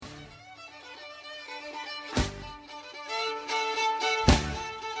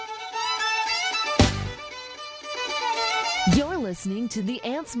listening to the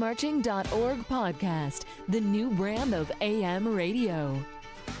AntsMarching.org podcast, the new brand of AM radio.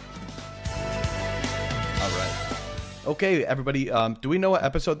 All right. Okay, everybody, do we know what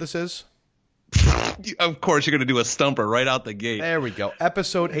episode this is? Of course, you're going to do a stumper right out the gate. There we go.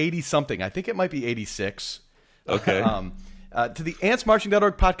 Episode 80-something. I think it might be 86. Okay. To the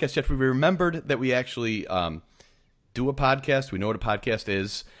AntsMarching.org podcast, Jeff, we remembered that we actually do a podcast. We know what a podcast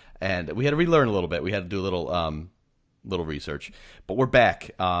is, and we had to relearn a little bit. We had to do a little research. But we're back.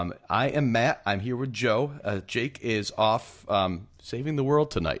 I am Matt. I'm here with Joe. Jake is off saving the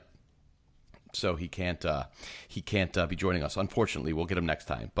world tonight, so he can't be joining us. Unfortunately, we'll get him next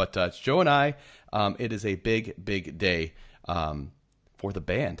time. But it's Joe and I. It is a big day for the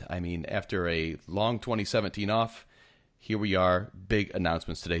band. I mean, after a long 2017 off, here we are. Big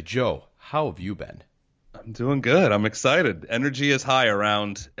announcements today. Joe, how have you been? I'm doing good. I'm excited. Energy is high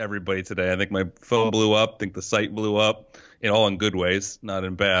around everybody today. I think my phone blew up. I think the site blew up, all in good ways, not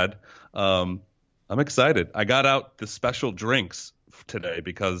in bad. I'm excited. I got out the special drinks today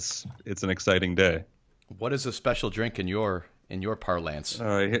because it's an exciting day. What is a special drink in your parlance? All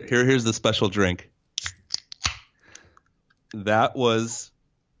right, here's the special drink. That was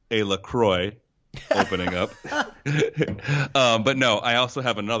a LaCroix opening up. But no, I also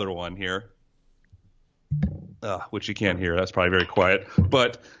have another one here. Which you can't hear. That's probably very quiet.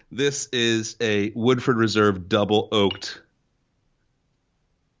 But this is a Woodford Reserve double oaked.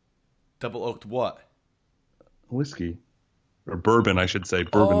 Double oaked what? Whiskey. Or bourbon, I should say.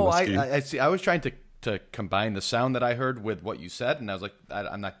 Bourbon whiskey. I see. I was trying to combine the sound that I heard with what you said, and I was like,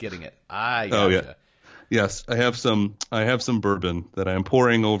 I'm not getting it. Yeah. Yes, I have some bourbon that I am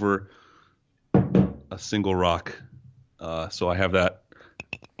pouring over a single rock. So I have that.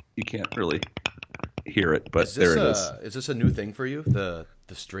 You can't really hear it, but there it is. Is this a new thing for you? The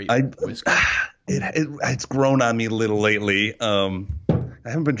straight whiskey? It's grown on me a little lately. I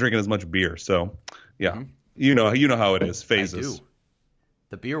haven't been drinking as much beer, so yeah. Mm-hmm. You know how it is. Phases. I do.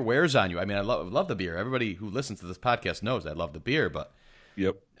 The beer wears on you. I mean, I love the beer. Everybody who listens to this podcast knows I love the beer, but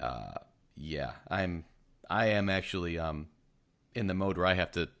yep. Yeah, I am actually in the mode where I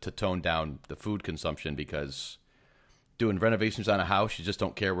have to tone down the food consumption because doing renovations on a house, you just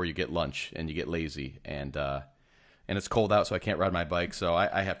don't care where you get lunch, and you get lazy, and it's cold out, so I can't ride my bike, so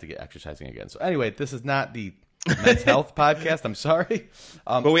I have to get exercising again. So anyway, this is not the men's health podcast. I'm sorry,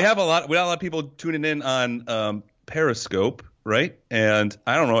 but we have a lot of people tuning in on Periscope, right? And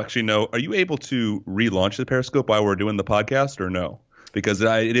I don't know. Are you able to relaunch the Periscope while we're doing the podcast, or no? Because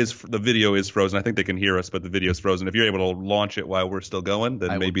the video is frozen. I think they can hear us, but the video is frozen. If you're able to launch it while we're still going,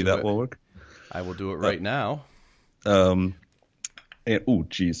 then maybe that will work. I will do it right now. And oh,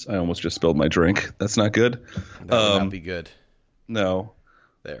 geez, I almost just spilled my drink. That's not good. That would not be good. No.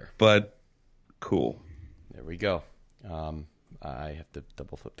 There. But cool. There we go. I have to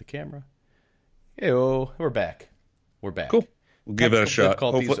double flip the camera. Ew, we're back. Cool. We'll give it a shot.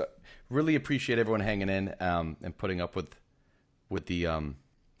 Really appreciate everyone hanging in and putting up with the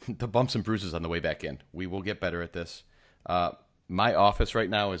bumps and bruises on the way back in. We will get better at this. My office right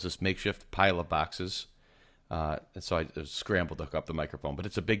now is this makeshift pile of boxes. And so I scrambled to hook up the microphone, but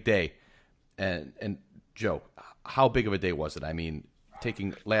it's a big day. And Joe, how big of a day was it? I mean,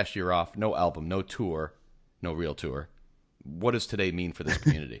 taking last year off, no album, no tour, no real tour. What does today mean for this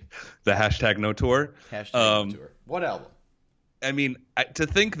community? The hashtag no tour. Hashtag no tour. What album? I mean, to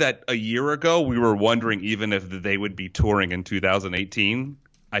think that a year ago we were wondering even if they would be touring in 2018.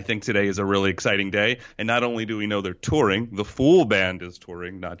 I think today is a really exciting day. And not only do we know they're touring, the full band is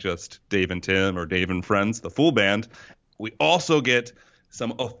touring, not just Dave and Tim or Dave and Friends, the full band. We also get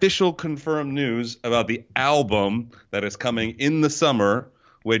some official confirmed news about the album that is coming in the summer,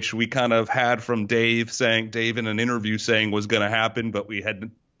 which we kind of had from Dave in an interview saying was going to happen, but we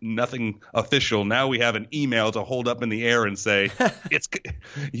had nothing official. Now we have an email to hold up in the air and say,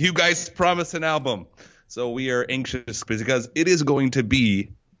 you guys promised an album. So we are anxious because it is going to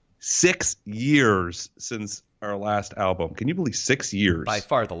be 6 years since our last album. Can you believe 6 years? By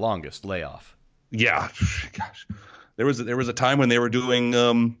far the longest layoff. Yeah. Gosh. There was a time when they were doing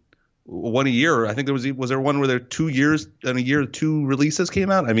 1 a year. I think was there one where there 2 years and a year 2 releases came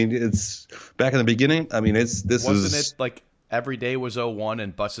out? I mean, it's back in the beginning. I mean, Wasn't it like every day was 01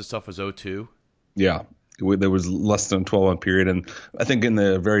 and Busted Stuff was 02? Yeah. There was less than a 12-month period, and I think in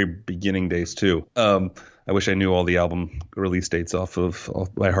the very beginning days too. I wish I knew all the album release dates off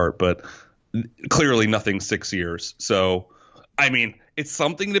by heart, but clearly nothing 6 years. So, I mean, it's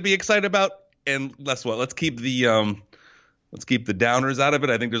something to be excited about. And let's keep the downers out of it.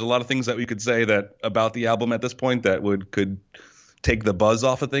 I think there's a lot of things that we could say that about the album at this point that could take the buzz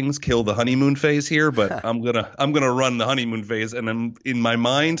off of things, kill the honeymoon phase here, but I'm gonna run the honeymoon phase, and then in my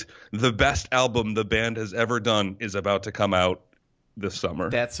mind, the best album the band has ever done is about to come out this summer.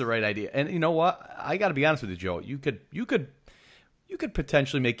 That's the right idea. And you know what? I got to be honest with you, Joe. You could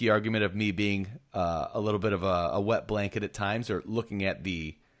potentially make the argument of me being a little bit of a wet blanket at times, or looking at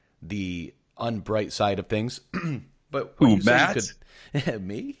the unbright side of things. But who, Matt?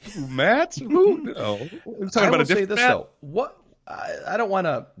 Me? Matt? Who? No. I'm talking about a different Matt. Though. What? I don't want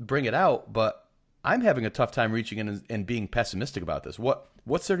to bring it out, but I'm having a tough time reaching in and being pessimistic about this.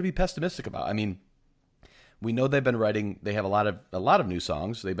 What's there to be pessimistic about? I mean, we know they've been writing. They have a lot of new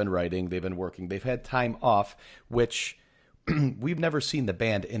songs. They've been writing. They've been working. They've had time off, which we've never seen the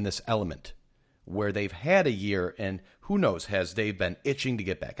band in this element where they've had a year, and who knows, has they been itching to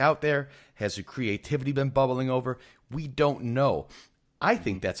get back out there? Has the creativity been bubbling over? We don't know. I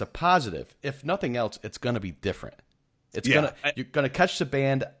think that's a positive. If nothing else, it's going to be different. You're going to catch the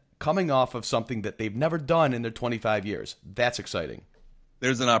band coming off of something that they've never done in their 25 years. That's exciting.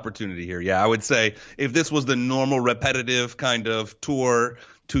 There's an opportunity here. Yeah, I would say if this was the normal repetitive kind of tour,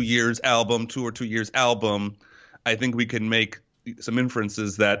 2 years album, tour, 2 years album, I think we can make some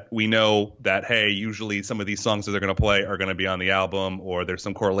inferences that we know that, hey, usually some of these songs that they're going to play are going to be on the album, or there's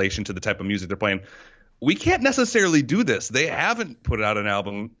some correlation to the type of music they're playing. We can't necessarily do this. They haven't put out an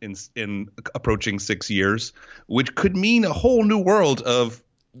album in approaching 6 years, which could mean a whole new world of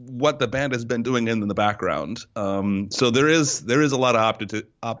what the band has been doing in the background. So there is a lot of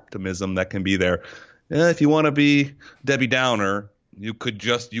optimism that can be there. If you want to be Debbie Downer, you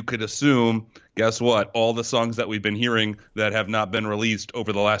could assume, guess what? All the songs that we've been hearing that have not been released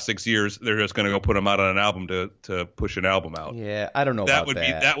over the last 6 years, they're just going to go put them out on an album to push an album out. Yeah, I don't know about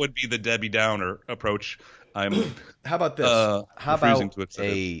that. That would be the Debbie Downer approach. How about this? How about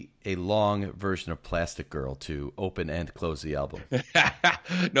a long version of Plastic Girl to open and close the album?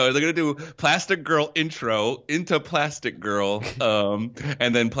 No, they're going to do Plastic Girl intro into Plastic Girl,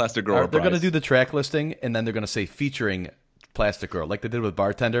 and then Plastic Girl. They're going to do the track listing, and then they're going to say featuring Plastic Girl, like they did with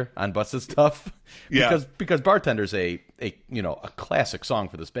Bartender on Busted Stuff. Yeah. Because Bartender's a classic song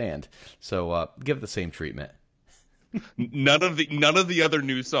for this band. So give it the same treatment. None of the other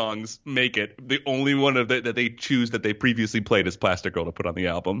new songs make it. The only one that they choose that they previously played is Plastic Girl to put on the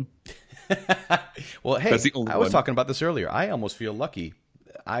album. Well, hey, that's the only I was one. talking about this earlier. I almost feel lucky.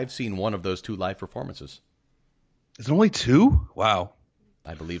 I've seen one of those 2 live performances. Is it only 2? Wow.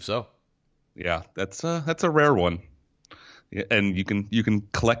 I believe so. Yeah, that's a rare one. Yeah, and you can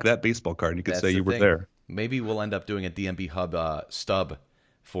collect that baseball card and you can say you were there. Maybe we'll end up doing a DMB Hub stub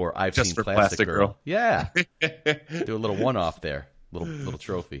for I've just seen for Plastic Girl. Yeah. Do a little one-off there. Little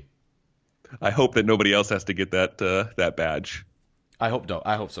trophy. I hope that nobody else has to get that badge. I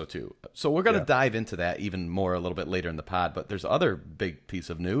hope so too. So we're going to dive into that even more a little bit later in the pod, but there's other big piece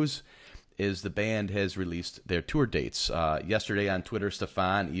of news is the band has released their tour dates. Yesterday on Twitter,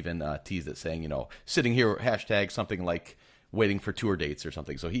 Stefan even teased it saying, sitting here, hashtag something like waiting for tour dates or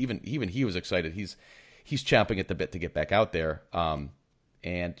something. So he was excited. He's chomping at the bit to get back out there.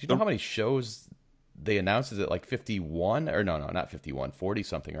 And do you know how many shows they announced? Is it like 51? Or no, not 51, 40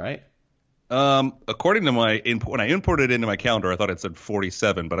 something, right? According to when I imported it into my calendar, I thought it said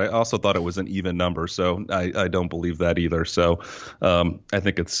 47, but I also thought it was an even number. So I don't believe that either. So I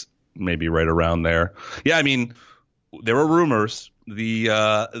think it's maybe right around there. Yeah, I mean, there were rumors. The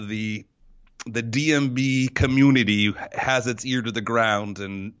DMB community has its ear to the ground,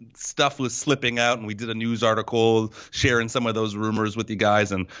 and stuff was slipping out, and we did a news article sharing some of those rumors with you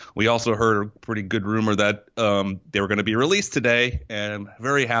guys, and we also heard a pretty good rumor that they were going to be released today, and I'm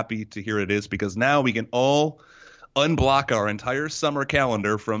very happy to hear it is, because now we can all unblock our entire summer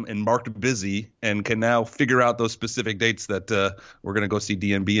calendar and marked busy, and can now figure out those specific dates that we're going to go see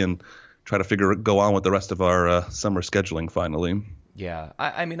DMB and try to go on with the rest of our summer scheduling finally. Yeah,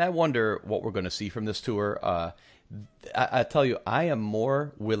 I mean, I wonder what we're going to see from this tour. I tell you, I am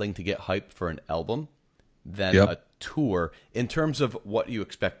more willing to get hyped for an album than a tour in terms of what you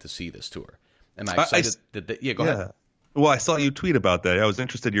expect to see this tour. Am I excited? Go ahead. Well, I saw you tweet about that. I was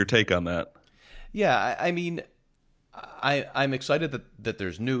interested in your take on that. Yeah, I mean, I'm excited that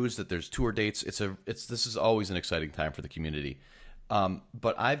there's news, that there's tour dates. This is always an exciting time for the community.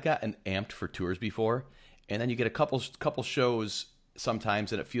 But I've gotten amped for tours before, and then you get a couple shows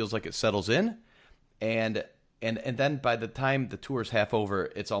sometimes, and it feels like it settles in, and then by the time the tour's half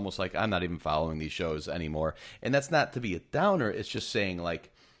over, it's almost like I'm not even following these shows anymore. And that's not to be a downer. It's just saying, like,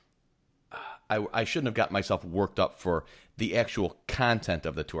 I shouldn't have got myself worked up for the actual content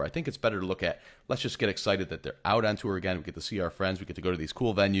of the tour. I think it's better to look at, let's just get excited that they're out on tour again. We get to see our friends. We get to go to these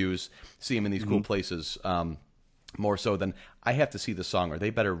cool venues, see them in these cool places. more so than I have to see the song, or they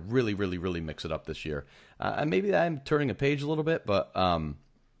better really, really, really mix it up this year. And maybe I'm turning a page a little bit, but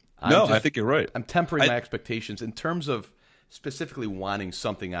I think you're right. I'm tempering my expectations in terms of specifically wanting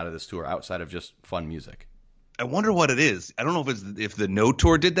something out of this tour outside of just fun music. I wonder what it is. I don't know if the No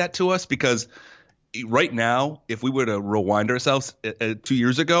Tour did that to us, because right now, if we were to rewind ourselves 2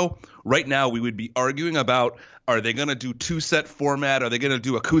 years ago, right now we would be arguing about, are they going to do 2-set format? Are they going to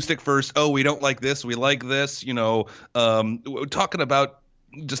do acoustic first? Oh, we don't like this. We like this. We're talking about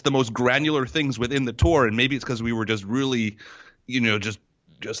just the most granular things within the tour. And maybe it's because we were just really, just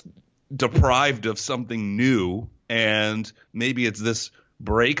deprived of something new. And maybe it's this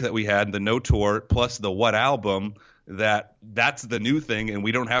break that we had, the No Tour plus the What album, that's the new thing, and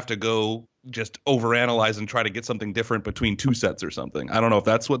we don't have to go just overanalyze and try to get something different between 2 sets or something. I don't know if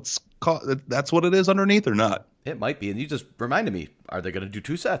that's that's what it is underneath or not. It might be, and you just reminded me. Are they going to do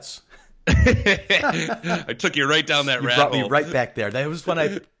 2 sets? I took you right down that rabbit hole. You brought me right back there. That was when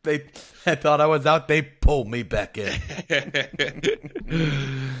I thought I was out. They pulled me back in.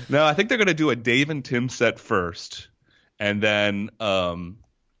 No, I think they're going to do a Dave and Tim set first, and then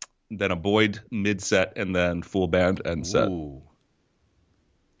a Boyd mid set, and then full band end set. Ooh.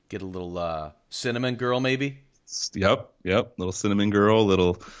 Get a little Cinnamon Girl, maybe. Yep. Little Cinnamon Girl,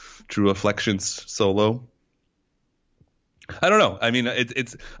 little True Afflictions solo. I don't know. I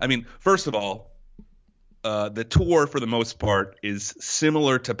mean, first of all, the tour for the most part is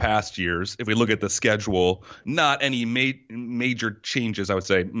similar to past years. If we look at the schedule, not any major changes, I would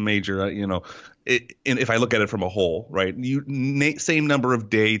say major, if I look at it from a whole, right? Same number of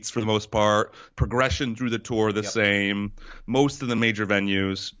dates for the most part, progression through the tour the same, most of the major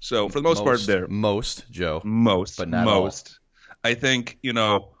venues. So for the most part, there. Joe. But not most. All. I think,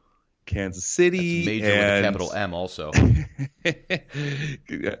 Kansas City. That's major with a capital M also.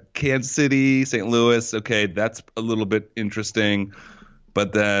 Kansas City, St. Louis. Okay, that's a little bit interesting.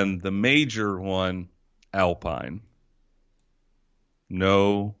 But then the major one, Alpine.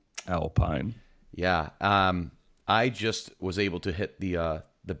 No Alpine. Yeah. I just was able to hit the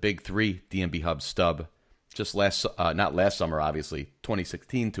Big 3 DMB Hub stub just not last summer, obviously,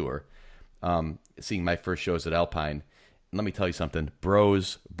 2016 tour. Seeing my first shows at Alpine. And let me tell you something,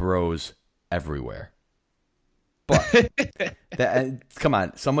 bros everywhere. But come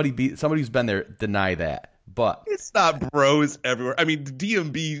on, somebody who's been there deny that. But it's not bros everywhere. I mean,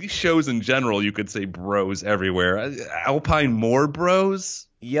 DMB shows in general, you could say bros everywhere. Alpine more bros?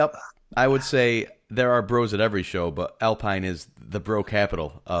 Yep. I would say there are bros at every show, but Alpine is the bro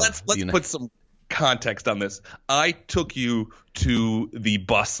capital of Let's put some context on this. I took you to the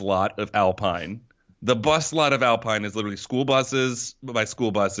bus lot of Alpine. The bus lot of Alpine is literally school buses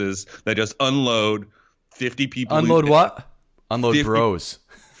that just unload 50 people. Unload what? Unload 50, bros.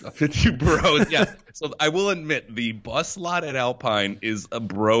 50 bros, yeah. So I will admit the bus lot at Alpine is a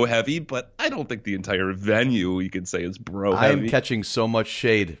bro heavy, but I don't think the entire venue you could say is bro heavy. I am catching so much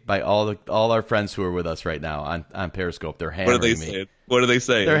shade by all our friends who are with us right now on Periscope. They're hammering me. What are they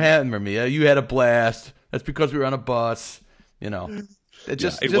saying? They're hammering me. You had a blast. That's because we were on a bus.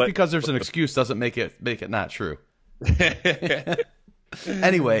 Just because there's an excuse doesn't make it not true.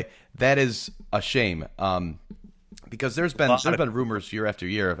 Anyway, that is a shame. Because there's been rumors year after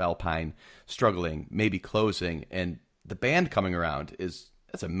year of Alpine struggling, maybe closing, and the band coming around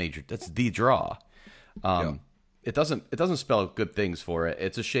that's the draw. It doesn't spell good things for it.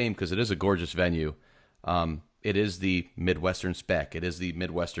 It's a shame because it is a gorgeous venue. It is the Midwestern spec. It is the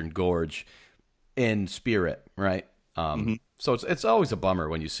Midwestern Gorge in spirit, right? So it's always a bummer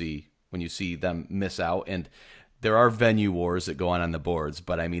when you see them miss out, and there are venue wars that go on the boards.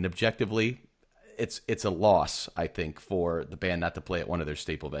 But I mean, objectively, it's a loss, I think, for the band not to play at one of their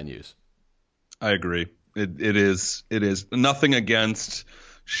staple venues. I agree. It is nothing against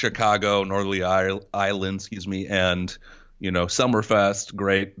Chicago, Northerly Island, and Summerfest.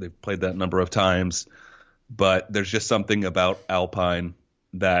 Great, they've played that number of times, but there's just something about Alpine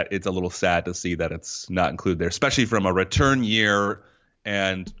that it's a little sad to see that it's not included there, especially from a return year.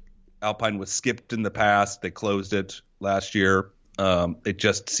 And Alpine was skipped in the past. They closed it last year. It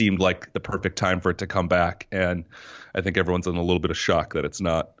just seemed like the perfect time for it to come back. And I think everyone's in a little bit of shock that it's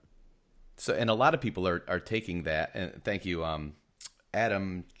not. So, and a lot of people are taking that. And thank you,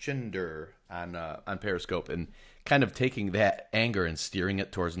 Adam Chinder on Periscope, and kind of taking that anger and steering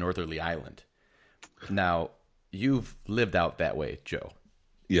it towards Northerly Island. Now, you've lived out that way, Joe.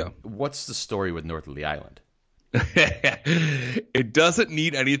 Yeah. What's the story with Northerly Island? It doesn't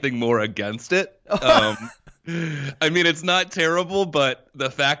need anything more against it. I mean, it's not terrible, but the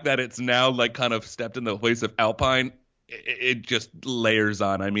fact that it's now like kind of stepped in the place of Alpine, it just layers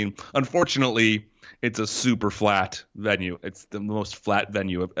on. I mean, unfortunately, it's a super flat venue. It's the most flat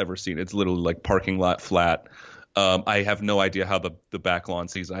venue I've ever seen. It's literally like parking lot flat. I have no idea how the back lawn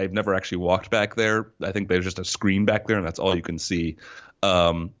sees. I've never actually walked back there. I think there's just a screen back there, and that's all you can see.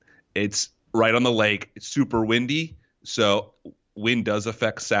 It's right on the lake. It's super windy, so wind does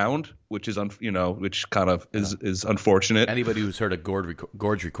affect sound, which is which kind of is unfortunate. Anybody who's heard a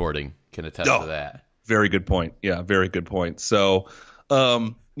gorge recording can attest to that. Very good point. Yeah, very good point. So,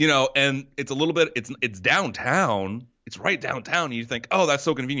 and it's a little bit. It's downtown. It's right downtown. And you think, oh, that's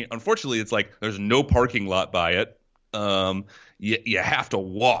so convenient. Unfortunately, it's like there's no parking lot by it. You have to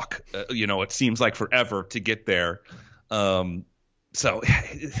walk. It seems like forever to get there. So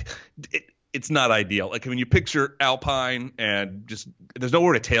it's not ideal. Like when you picture Alpine and just there's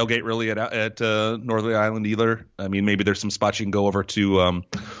nowhere to tailgate really at Northerly Island either. I mean, maybe there's some spots you can go over to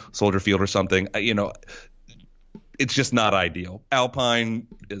Soldier Field or something. It's just not ideal. Alpine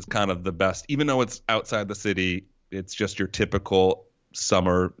is kind of the best, even though it's outside the city. It's just your typical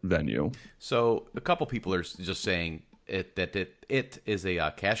summer venue. So a couple people are just saying it is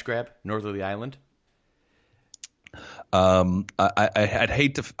a cash grab, Northerly Island. I'd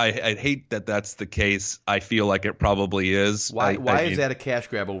hate that that's the case. I feel like it probably is. Why is that a cash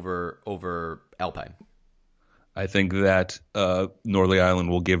grab over Alpine? I think that Northerly Island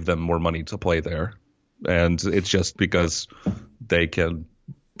will give them more money to play there, and it's just because they can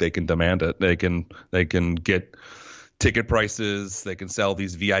demand it. They can get ticket prices. They can sell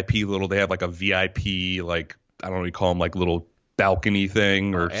these VIP they have like a VIP, like I don't know what you call them, like little balcony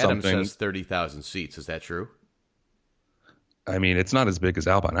thing or Adam something. Says 30,000 seats. Is that true? I mean, it's not as big as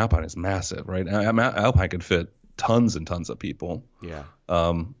Alpine. Alpine is massive, right? Alpine could fit tons and tons of people. Yeah.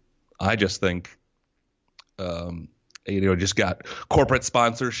 I just think, just got corporate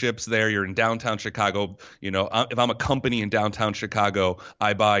sponsorships there. You're in downtown Chicago. If I'm a company in downtown Chicago,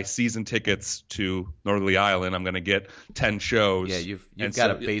 I buy season tickets to Northerly Island. I'm going to get 10 shows. Yeah, you've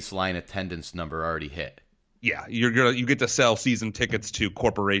got a baseline attendance number already hit. Yeah, you get to sell season tickets to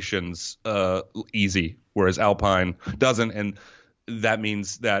corporations easy, whereas Alpine doesn't, and that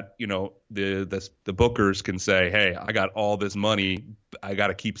means that the bookers can say, hey, I got all this money, I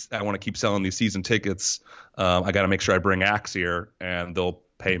want to keep selling these season tickets. I got to make sure I bring acts here, and they'll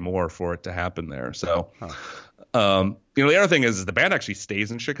pay more for it to happen there. So, the other thing is the band actually stays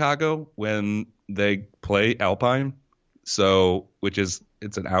in Chicago when they play Alpine, so it's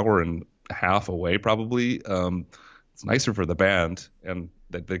an hour and half away probably. It's nicer for the band, and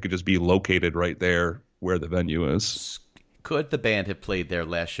that they could just be located right there where the venue is. Could the band have played their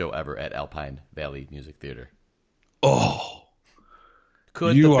last show ever at Alpine Valley Music Theater? Oh,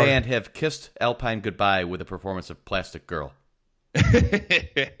 could the band have kissed Alpine goodbye with a performance of Plastic Girl?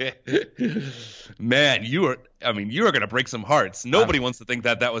 Man, you are going to break some hearts. Nobody wants to think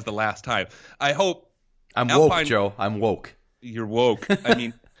that was the last time. I hope. I'm woke, Joe. I'm woke. You're woke. I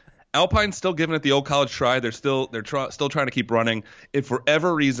mean, Alpine's still giving it the old college try. They're still trying to keep running. If for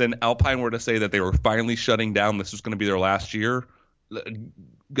whatever reason Alpine were to say that they were finally shutting down, this was going to be their last year,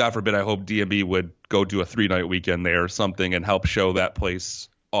 God forbid, I hope DMB would go do a 3-night weekend there or something and help show that place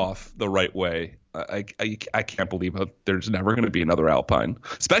off the right way. I can't believe there's never going to be another Alpine,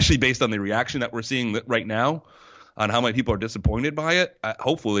 especially based on the reaction that we're seeing right now on how many people are disappointed by it.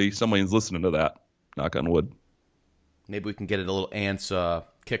 Hopefully someone's listening to that. Knock on wood. Maybe we can get a little Ants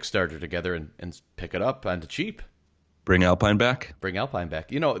Kickstarter together and pick it up on the cheap. Bring Alpine back.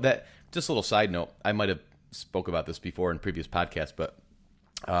 That just a little side note. I might have spoke about this before in previous podcasts, but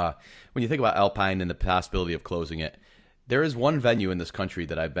when you think about Alpine and the possibility of closing it, there is one venue in this country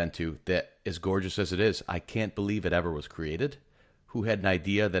that I've been to that, as gorgeous as it is, I can't believe it ever was created. Who had an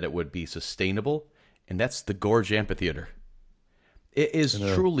idea that it would be sustainable? And that's the Gorge Amphitheater. It is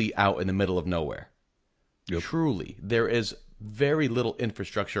truly out in the middle of nowhere. Yep. Truly. There is very little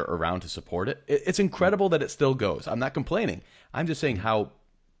infrastructure around to support it. It's incredible that it still goes. I'm not complaining. I'm just saying how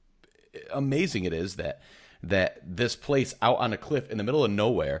amazing it is that this place out on a cliff in the middle of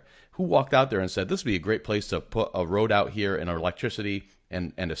nowhere, who walked out there and said, this would be a great place to put a road out here and electricity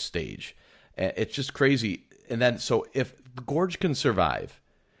and a stage. It's just crazy. And then, so if the Gorge can survive,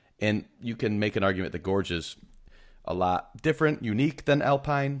 and you can make an argument that Gorge is a lot different, unique than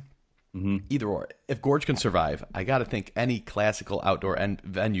Alpine, either or. If Gorge can survive, I got to think any classical outdoor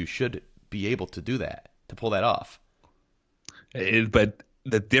venue should be able to do that, to pull that off. But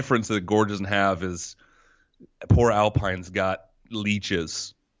the difference that Gorge doesn't have is poor Alpine's got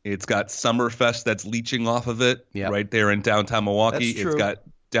leeches. It's got Summerfest that's leeching off of it right there in downtown Milwaukee. It's got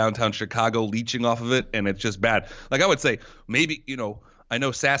downtown Chicago leeching off of it, and it's just bad. Like I would say, maybe, I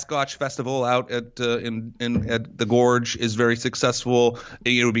know Sasquatch Festival out at at the Gorge is very successful.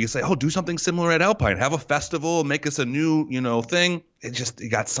 It would be say, oh, do something similar at Alpine. Have a festival, make us a new thing. You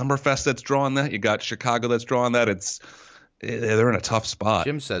got Summerfest that's drawing that. You got Chicago that's drawing that. They're in a tough spot.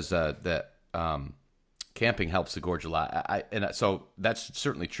 Jim says that camping helps the Gorge a lot. So that's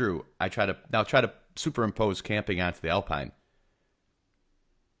certainly true. I try to superimpose camping onto the Alpine.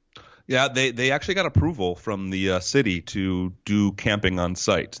 Yeah, they actually got approval from the city to do camping on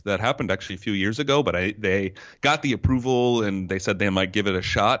site. That happened actually a few years ago, but they got the approval and they said they might give it a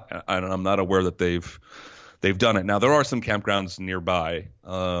shot. I'm not aware that they've done it. Now, there are some campgrounds nearby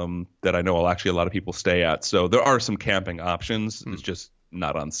that I know actually a lot of people stay at. So there are some camping options. It's just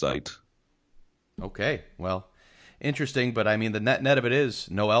not on site. Okay, well, interesting. But I mean, the net of it is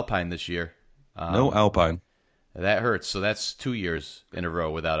no Alpine this year. No Alpine. That hurts. So that's 2 years in a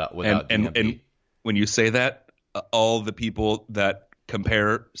row without and DMP. When you say that, all the people that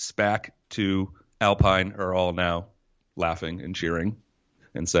compare SPAC to Alpine are all now laughing and cheering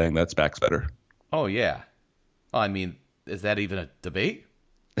and saying that SPAC's better. Oh yeah. I mean, is that even a debate?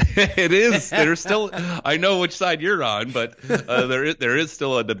 It is. There's still. I know which side you're on, but there is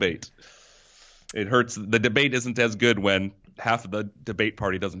still a debate. It hurts. The debate isn't as good when half of the debate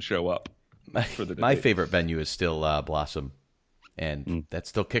party doesn't show up. My favorite venue is still Blossom, and that's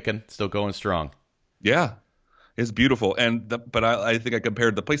still kicking, still going strong. Yeah, it's beautiful. But I think I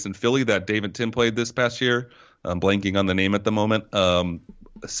compared the place in Philly that Dave and Tim played this past year. I'm blanking on the name at the moment.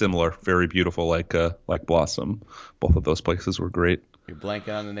 Similar, very beautiful, like Blossom. Both of those places were great. You're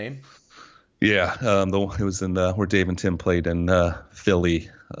blanking on the name? Yeah, it was in where Dave and Tim played in Philly,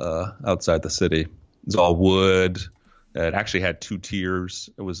 outside the city. It was all wood. It actually had 2 tiers.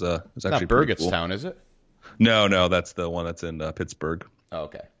 It was actually not Burgettstown, cool. Is it? No, that's the one that's in Pittsburgh. Oh,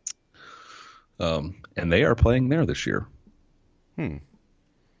 okay. And they are playing there this year.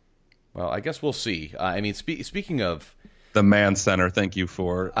 Well, I guess we'll see. I mean, speaking of the Mann Center, thank you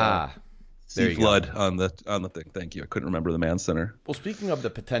for there you Flood go. on the thing. Thank you. I couldn't remember the Mann Center. Well, speaking of the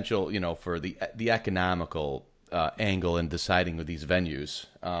potential, for the economical angle in deciding with these venues.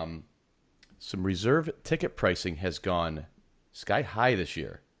 Some reserve ticket pricing has gone sky high this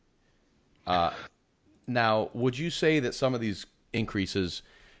year. Now, would you say that some of these increases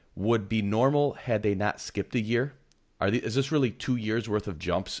would be normal had they not skipped a year? Is this really 2 years worth of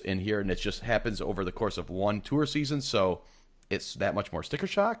jumps in here, and it just happens over the course of one tour season, so it's that much more sticker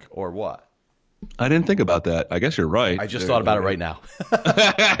shock, or what? I didn't think about that. I guess you're right. I just thought about it right now.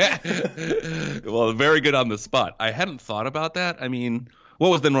 Well, very good on the spot. I hadn't thought about that. I mean, what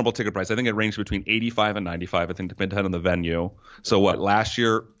was the normal ticket price? I think it ranged between $85 and $95, I think, depending on the venue. So what, last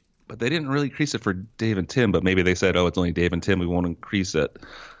year, but they didn't really increase it for Dave and Tim, but maybe they said, oh, it's only Dave and Tim, we won't increase it.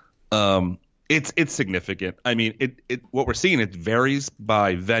 It's significant. I mean, what we're seeing, it varies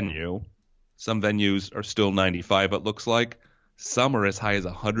by venue. Some venues are still $95, it looks like. Some are as high as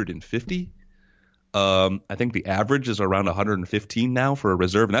 $150. I think the average is around $115 now for a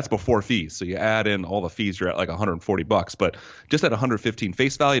reserve, and that's before fees. So you add in all the fees, you're at like $140. But just at $115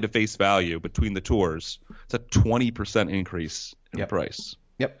 face value to face value between the tours, it's a 20% increase in price.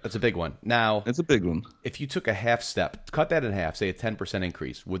 Yep, that's a big one. Now, it's a big one. If you took a half step, cut that in half, say a 10%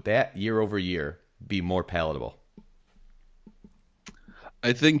 increase, would that year over year be more palatable?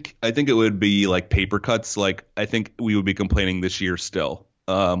 I think it would be like paper cuts. Like, I think we would be complaining this year still.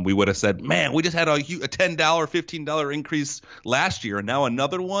 We would have said, man, we just had a $10, $15 increase last year, and now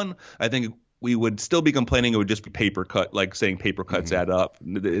another one. I think we would still be complaining. It would just be paper cut, like saying paper cuts add up.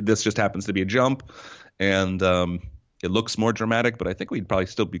 This just happens to be a jump, and it looks more dramatic. But I think we'd probably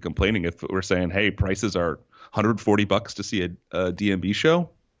still be complaining if we're saying, hey, prices are $140 to see a DMB show.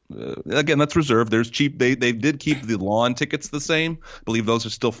 Again, that's reserved. There's cheap. They did keep the lawn tickets the same. I believe those are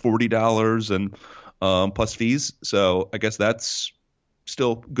still $40 and plus fees. So I guess that's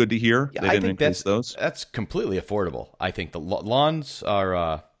still good to hear. Yeah, they didn't increase those. That's completely affordable. I think the lawns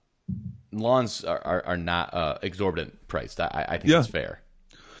are not exorbitant priced. I think it's fair.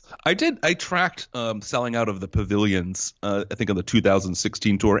 I tracked selling out of the pavilions. I think on the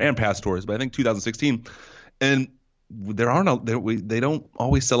 2016 tour and past tours, but I think 2016, and they don't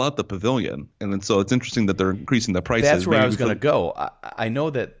always sell out the pavilion, and so it's interesting that they're increasing the prices. That's where I was going to go. I know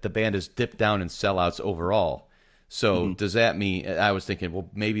that the band has dipped down in sellouts overall. So does that mean, I was thinking, well,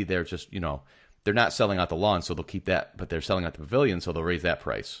 maybe they're just, they're not selling out the lawn, so they'll keep that, but they're selling out the pavilion, so they'll raise that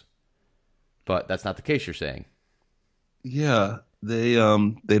price. But that's not the case, you're saying. Yeah, they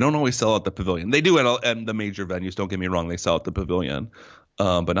don't always sell out the pavilion. They do at the major venues, don't get me wrong, they sell out the pavilion,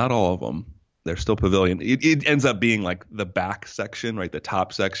 but not all of them. They're still pavilion. It ends up being like the back section, right, the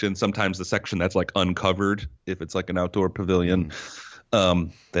top section, sometimes the section that's like uncovered if it's like an outdoor pavilion.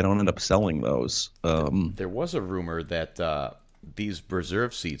 they don't end up selling those. There was a rumor that these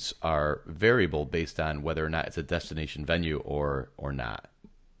reserve seats are variable based on whether or not it's a destination venue or not.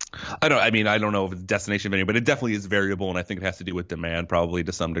 I don't know if it's a destination venue, but it definitely is variable, and I think it has to do with demand probably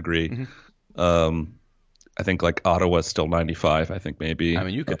to some degree. Mm-hmm. I think like Ottawa is still 95. I think maybe. I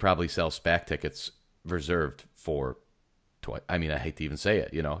mean, you could probably sell SPAC tickets reserved for. I mean, I hate to even say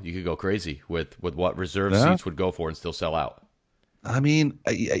it. You could go crazy with what reserve seats would go for and still sell out. I mean,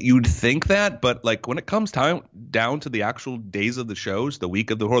 you'd think that, but like when it comes down to the actual days of the shows, the week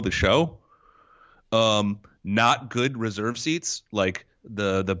before the show, not good reserve seats like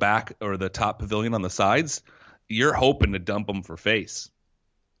the back or the top pavilion on the sides, you're hoping to dump them for face.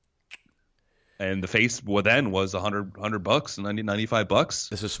 And the face then was $100 $95.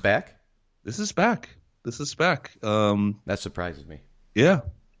 This is SPAC? This is SPAC. That surprises me. Yeah.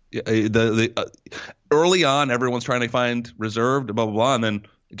 The early on, everyone's trying to find reserved, blah, blah, blah. And then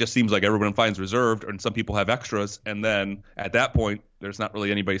it just seems like everyone finds reserved, and some people have extras. And then at that point, there's not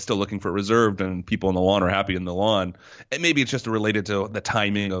really anybody still looking for reserved, and people in the lawn are happy in the lawn. And maybe it's just related to the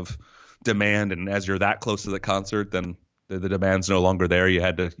timing of demand. And as you're that close to the concert, then the demand's no longer there. You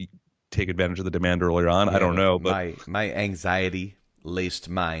had to take advantage of the demand earlier on. Yeah, I don't know. But my anxiety-laced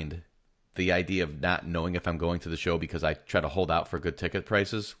mind, the idea of not knowing if I'm going to the show because I try to hold out for good ticket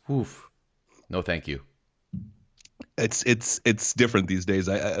prices, woof. No, thank you. It's different these days.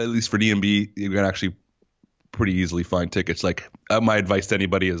 At least for DMB, you can actually pretty easily find tickets. Like my advice to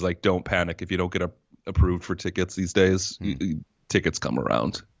anybody is like, don't panic if you don't get approved for tickets these days. Tickets come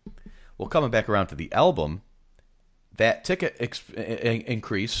around. Well, coming back around to the album, that ticket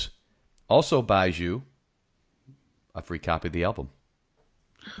increase also buys you a free copy of the album.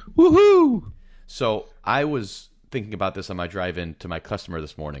 Woohoo! So I was thinking about this on my drive in to my customer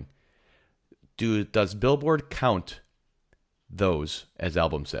this morning. Does Billboard count those as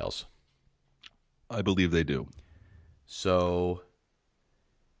album sales? I believe they do. So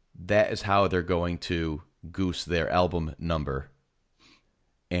that is how they're going to goose their album number.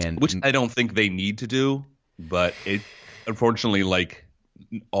 Which I don't think they need to do, but it unfortunately, like,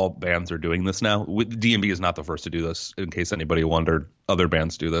 all bands are doing this now. DMB is not the first to do this. In case anybody wondered, other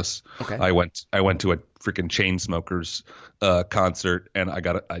bands do this. Okay. I went to a freaking Chainsmokers concert, and I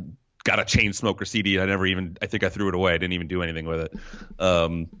got a Chainsmokers CD. I think I threw it away. I didn't even do anything with it.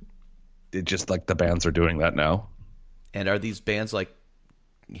 It just like the bands are doing that now. And are these bands like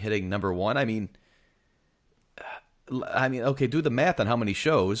hitting number one? I mean, okay, do the math on how many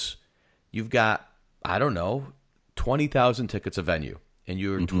shows you've got. I don't know, 20,000 tickets a venue. And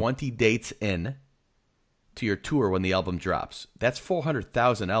you're 20 dates in to your tour when the album drops. That's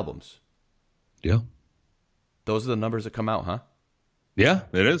 400,000 albums. Yeah. Those are the numbers that come out, huh? Yeah,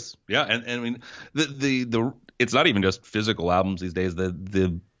 it is. Yeah, and I mean the it's not even just physical albums these days.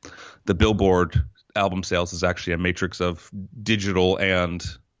 The Billboard album sales is actually a matrix of digital and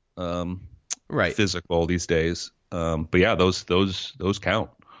physical these days. But yeah, those count.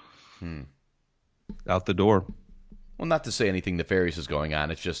 Out the door. Well, not to say anything nefarious is going on.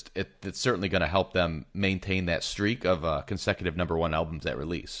 It's just it's certainly going to help them maintain that streak of consecutive number one albums at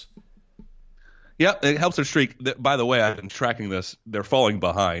release. Yeah, it helps their streak. By the way, I've been tracking this. They're falling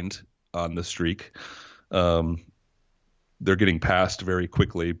behind on the streak. They're getting passed very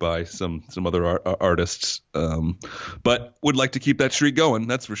quickly by some other artists, but would like to keep that streak going.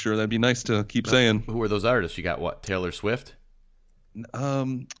 That's for sure. That'd be nice to keep saying. Who are those artists? You got what? Taylor Swift?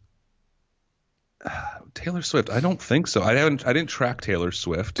 Taylor Swift? I don't think so. I didn't track Taylor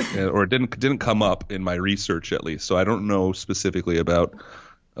Swift, or it didn't come up in my research at least. So I don't know specifically about.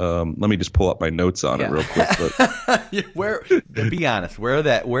 Let me just pull up my notes on it real quick. But be honest,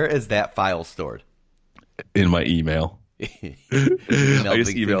 where is that file stored? In my email. I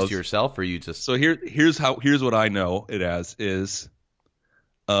just emailed to yourself, or you just. So here's what I know it as is.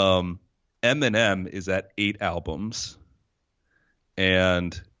 Eminem is at 8 albums,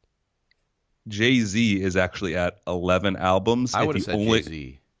 and Jay-Z is actually at 11 albums. I would have said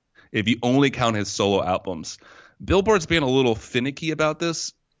Jay-Z. If you only count his solo albums. Billboard's being a little finicky about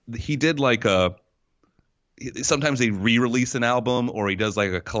this. He did sometimes they re-release an album, or he does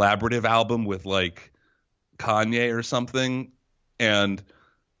like a collaborative album with like Kanye or something, and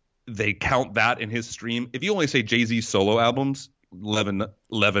they count that in his stream. If you only say Jay-Z solo albums, 11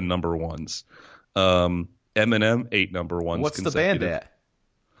 number ones. Eminem, 8 number ones. What's the band at?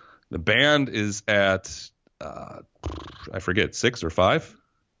 The band is at, I forget, 6 or 5?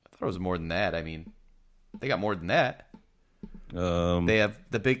 I thought it was more than that. I mean, they got more than that. They have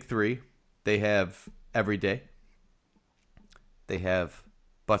the big 3. They have Everyday. They have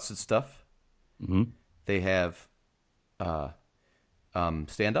Busted Stuff. Mm-hmm. They have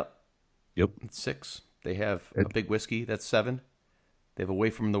Stand Up. Yep. It's 6. They have a Big Whiskey. That's 7. They have Away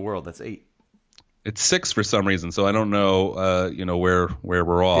from the World. That's 8. It's 6 for some reason, so I don't know, where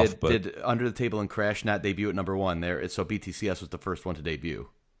we're off. Did Under the Table and Crash not debut at number 1? So BTCS was the first one to debut.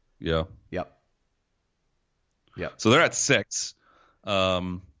 Yeah. Yep. So they're at 6.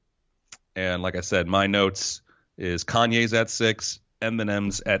 And like I said, my notes is Kanye's at 6,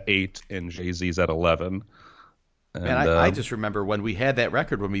 Eminem's at 8, and Jay-Z's at 11. And I just remember when we had that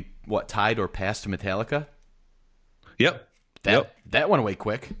record when we tied or passed to Metallica. Yep. That went away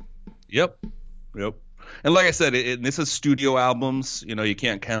quick. Yep. And like I said, this is studio albums. You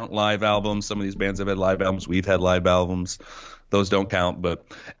can't count live albums. Some of these bands have had live albums. We've had live albums. Those don't count. But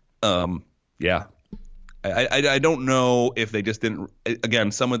yeah, I don't know if they just didn't.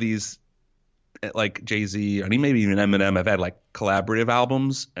 Again, some of these, like Jay-Z, maybe even Eminem, have had like collaborative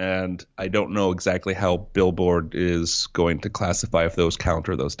albums, and I don't know exactly how Billboard is going to classify if those count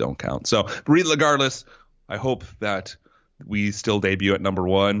or those don't count. So regardless, I hope that we still debut at number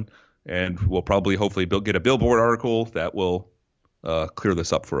 1, and we'll probably hopefully get a Billboard article that will clear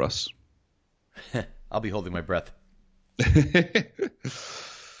this up for us. I'll be holding my breath.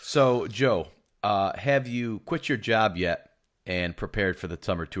 So, Joe, have you quit your job yet and prepared for the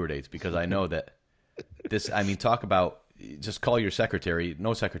summer tour dates? Because I know that talk about, just call your secretary.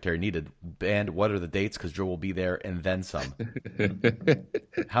 No secretary needed. And what are the dates? Because Joe will be there and then some.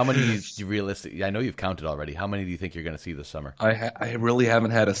 How many do you realistically? I know you've counted already. How many do you think you're going to see this summer? I really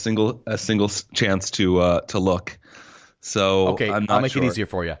haven't had a single chance to look. So okay, I'll make it easier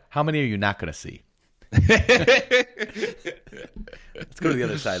for you. How many are you not going to see? Let's go to the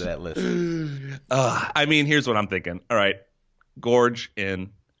other side of that list. Here's what I'm thinking. All right, Gorge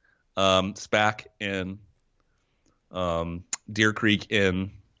in, SPAC in, Deer Creek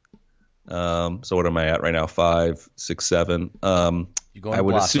in. So what am I at right now? 5, 6, 7. You go. I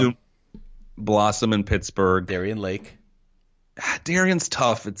would assume Blossom in Pittsburgh. Darien Lake. Darien's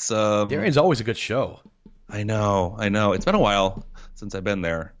tough. It's Darien's always a good show. I know. It's been a while since I've been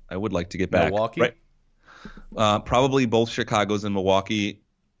there. I would like to get back. Milwaukee. Right? Probably both Chicago's and Milwaukee.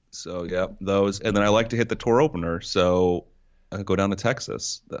 So yeah, those. And then I like to hit the tour opener. So I go down to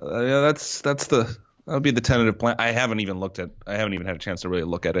Texas. That would be the tentative plan. I haven't even had a chance to really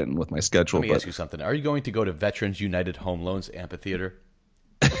look at it and with my schedule. Let me ask you something. Are you going to go to Veterans United Home Loans Amphitheater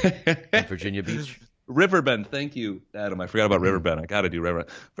in Virginia Beach? Riverbend. Thank you, Adam. I forgot about Riverbend. I got to do Riverbend.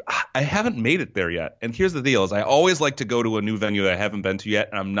 I haven't made it there yet. And here's the deal is I always like to go to a new venue that I haven't been to yet,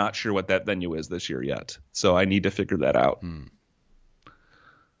 and I'm not sure what that venue is this year yet. So I need to figure that out. Well,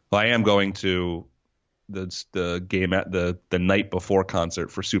 I am going to the game at the night before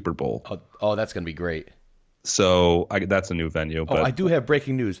concert for Super Bowl. Oh, that's going to be great. So that's a new venue. But I do have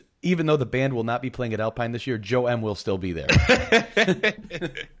breaking news. Even though the band will not be playing at Alpine this year, Joe M will still be there.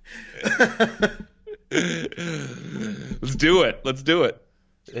 Let's do it.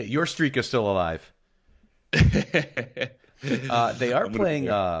 Your streak is still alive. They are playing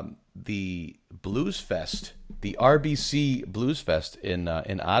the Blues Fest, the RBC Blues Fest in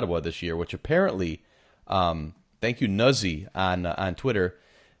Ottawa this year, which apparently, thank you Nuzzy on Twitter,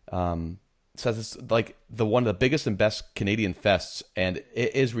 says it's like one of the biggest and best Canadian fests, and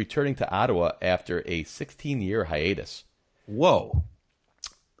it is returning to Ottawa after a 16-year hiatus. Whoa.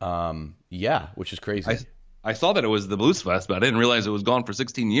 Yeah, which is crazy. I saw that it was the Blues Fest, but I didn't realize it was gone for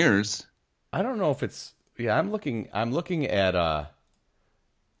 16 years. I don't know if it's. Yeah, I'm looking at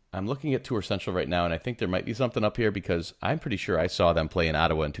Tour Central right now, and I think there might be something up here because I'm pretty sure I saw them play in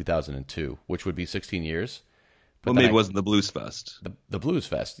Ottawa in 2002, which would be 16 years. But maybe it wasn't the Blues Fest. The Blues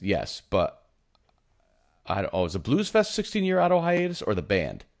Fest, yes, but is the Blues Fest 16-year Ottawa hiatus or the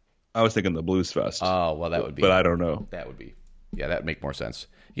band? I was thinking the Blues Fest. Oh, well, that would be. But I don't know. That would be. Yeah, that would make more sense.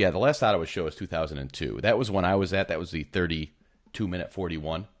 Yeah, the last Ottawa show was 2002. That was when I was at. That was the 32-minute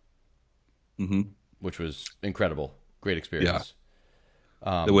 41, which was incredible. Great experience.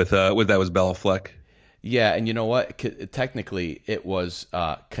 Yeah. With that was Bella Fleck. Yeah, and you know what? Technically, it was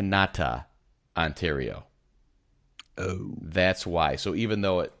Kanata, Ontario. Oh, that's why. So even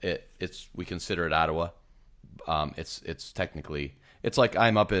though it's we consider it Ottawa, it's technically it's like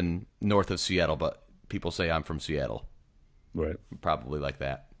I'm up in north of Seattle, but people say I'm from Seattle. Right. Probably like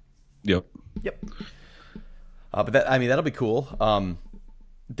that. Yep. But that'll be cool.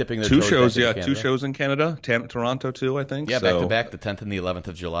 Dipping the two shows in Canada, Toronto too, I think. Yeah, back to back, the 10th and the 11th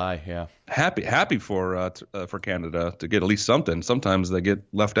of July. Yeah. Happy for Canada to get at least something. Sometimes they get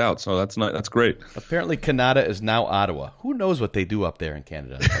left out, so that's great. Apparently, Canada is now Ottawa. Who knows what they do up there in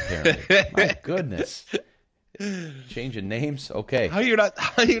Canada? Apparently, my goodness. Changing names? Okay. How are you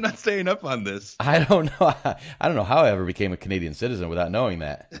not staying up on this? I don't know. I don't know how I ever became a Canadian citizen without knowing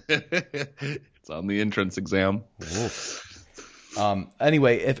that. It's on the entrance exam.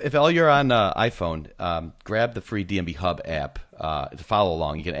 Anyway, if all you're on iPhone, grab the free DMB Hub app to follow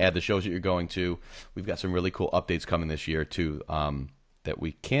along. You can add the shows that you're going to. We've got some really cool updates coming this year too that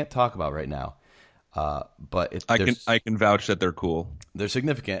we can't talk about right now. But I can vouch that they're cool. They're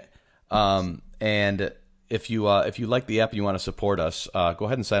significant. And if you like the app and you want to support us, go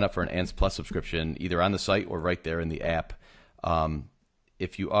ahead and sign up for an Ants Plus subscription, either on the site or right there in the app.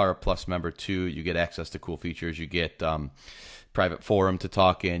 If you are a Plus member too, you get access to cool features. You get private forum to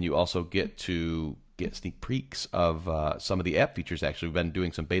talk in. You also get to get sneak peeks of some of the app features. Actually, we've been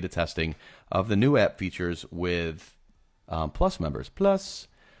doing some beta testing of the new app features with Plus members.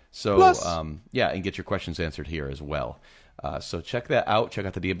 And get your questions answered here as well. So check that out. Check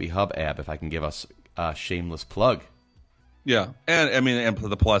out the DMB Hub app if I can give us a shameless plug. Yeah, and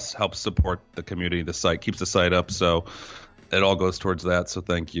the Plus helps support the community. The site keeps the site up, so it all goes towards that. So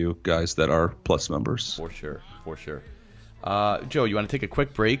thank you guys that are Plus members. For sure. Joe, you want to take a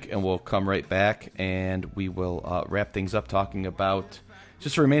quick break, and we'll come right back, and we will wrap things up talking about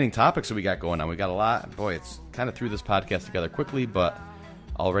just the remaining topics that we got going on. We got a lot. Boy, it's kind of threw this podcast together quickly, but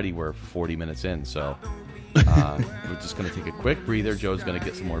already we're 40 minutes in, so we're just going to take a quick breather. Joe's going to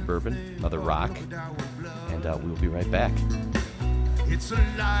get some more bourbon, another rock, and we'll be right back. It's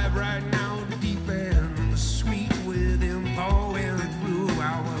alive right now, deep and sweet with him pouring through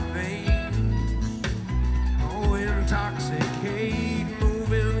our veins. Oh, intoxicate,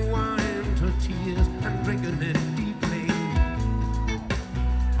 moving wine to tears and drinking it deeply.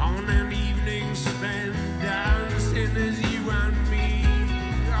 On an evening spent dancing as you and me.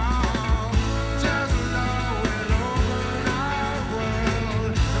 Oh, just love will open our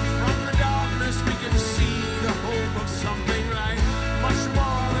world. And from the darkness we can see the hope of something like much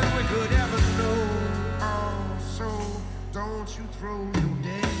more than we could ever know. Oh, so don't you throw your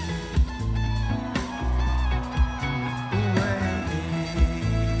day away.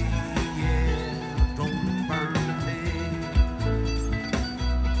 Yeah, don't burn the day.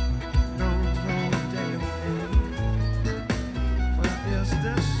 Don't throw the day away. But is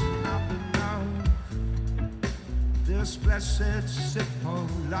this not enough? This blessed sip of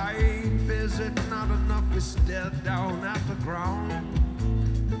life, is it not enough? We stare down at the ground.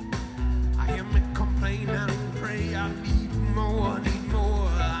 I hear me complain and pray. I need more,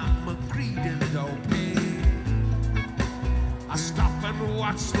 I'm a greedy dopey. I stop and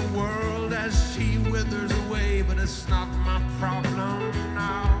watch the world as she withers away, but it's not my problem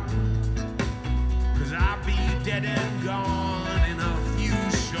now. 'Cause I'll be dead and gone in a few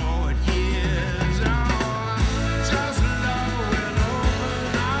short years. Oh, just love will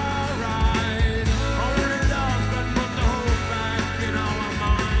open our eyes. Only love can put the hope back in our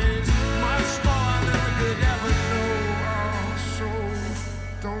minds. Much more than we could ever know. Oh, so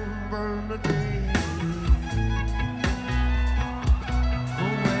don't burn the day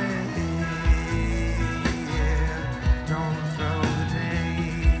away. Yeah, don't throw the day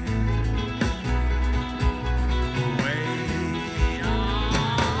away. Oh,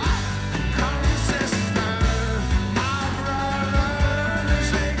 come sister, my brother,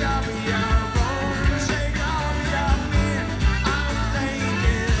 shake off your bones, shake off your fear. I'm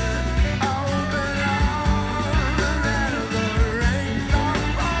thinking, open arms and let the rain come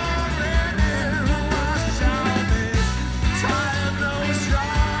pouring in. Wash out this time no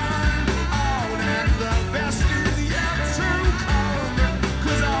strong. Oh, that the best is yet to come.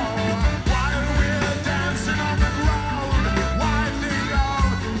 'Cause while we're dancing on the ground, why think of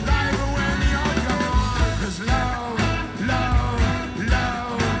life when you're gone? 'Cause love,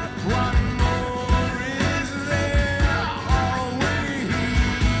 what more is there? All we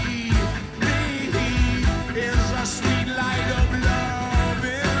need is a sweet light of love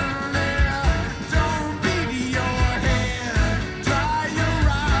in there. Don't beat your head, dry your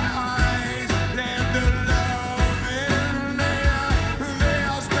eyes, let the love in there.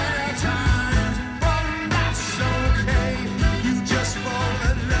 There's bad times, but that's okay. You just fall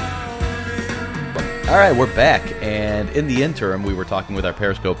in love in there. All right, we're back, and in the interim, we were talking with our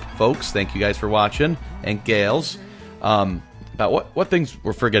Periscope folks. Thank you guys for watching, and gals, about what things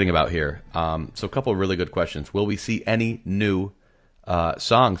we're forgetting about here. So a couple of really good questions. Will we see any new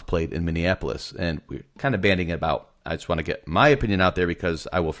songs played in Minneapolis? And we're kind of banding it about. I just want to get my opinion out there because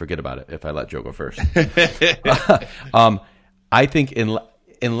I will forget about it if I let Joe go first. I think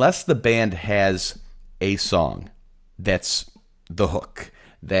unless the band has a song that's the hook,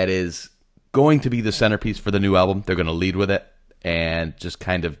 that is going to be the centerpiece for the new album, they're going to lead with it and just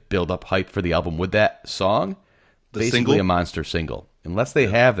kind of build up hype for the album with that song. basically single? a monster single. Unless they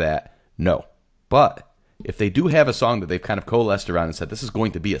have that, no. But if they do have a song that they've kind of coalesced around and said this is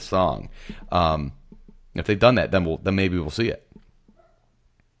going to be a song, if they've done that, then maybe we'll see it.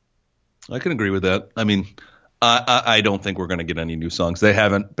 I can agree with that. I mean, I don't think we're going to get any new songs. They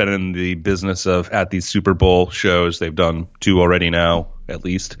haven't been in the business of at these Super Bowl shows. They've done 2 already now, at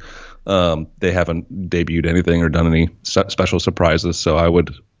least. They haven't debuted anything or done any special surprises. So I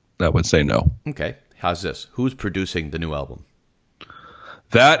would say no. Okay. How's this? Who's producing the new album?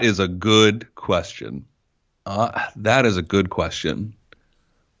 That is a good question. That is a good question.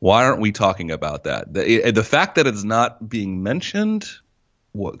 Why aren't we talking about that? The fact that it's not being mentioned,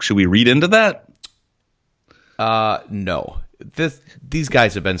 should we read into that? No. These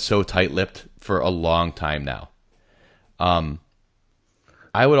guys have been so tight-lipped for a long time now.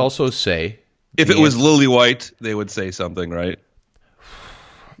 I would also say, if it was Lily White, they would say something, right?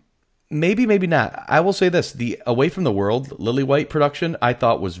 Maybe, maybe not. I will say this: the Away from the World Lily White production, I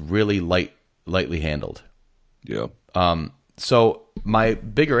thought was really lightly handled. Yeah. So my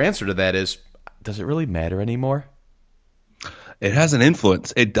bigger answer to that is, does it really matter anymore? It has an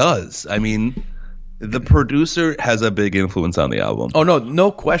influence. It does. I mean, the producer has a big influence on the album. Oh,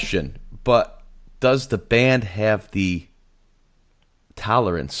 no question. But does the band have the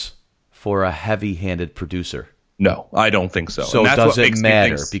tolerance for a heavy-handed producer? No, I don't think so. So And that's what does it makes me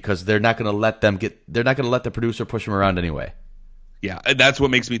matter? think- Because they're not going to let them get. They're not going to let the producer push them around anyway. Yeah, and that's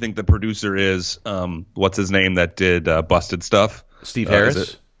what makes me think the producer is what's his name that did Busted Stuff? Steve Is Harris.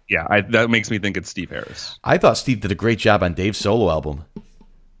 it? Yeah, that makes me think it's Steve Harris. I thought Steve did a great job on Dave's solo album.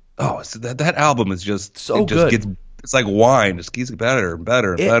 Oh, so that album is just So it just good. it's like wine. It keeps better and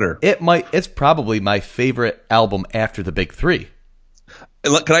better and better. It's probably my favorite album after the big 3.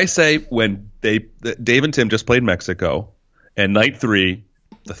 And can I say when Dave and Tim just played Mexico, and night 3,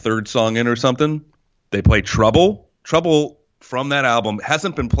 the third song in or something, they play Trouble. Trouble from that album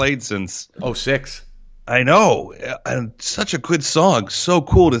hasn't been played since. 06. I know, and such a good song. So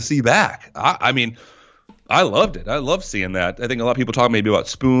cool to see back. I mean, I loved it. I love seeing that. I think a lot of people talk maybe about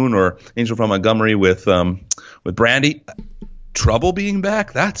Spoon or Angel from Montgomery with Brandy. Trouble being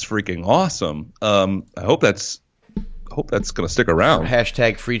back, that's freaking awesome. I hope that's going to stick around.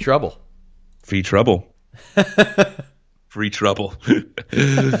 Hashtag free trouble. Free trouble. Free trouble.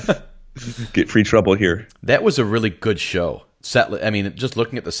 Get free trouble here. That was a really good show. Just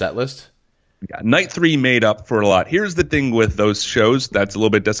looking at the set list. Yeah, night 3 made up for a lot. Here's the thing with those shows that's a little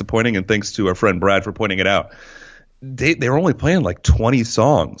bit disappointing, and thanks to our friend Brad for pointing it out. They were only playing like 20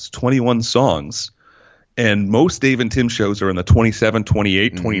 songs, 21 songs, and most Dave and Tim shows are in the 27,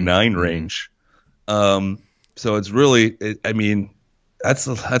 28, 29 range. So it's really, that's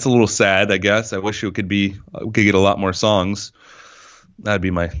a little sad, I guess. I wish we could get a lot more songs. That'd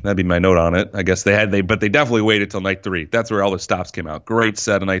be my note on it. I guess but they definitely waited till night 3. That's where all the stops came out. Great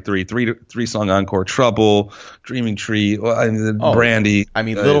set on night 3. 3-song encore. Trouble, Dreaming Tree, Brandy.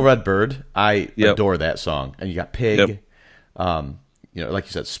 Little Red Bird. I Yep. adore that song. And you got Pig. Yep. Like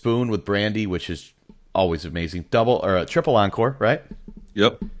you said, Spoon with Brandy, which is always amazing. Double or a triple encore, right?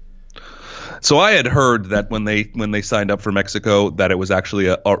 Yep. So I had heard that when they signed up for Mexico, that it was actually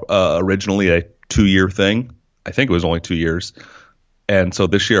originally a 2-year thing. I think it was only 2 years. And so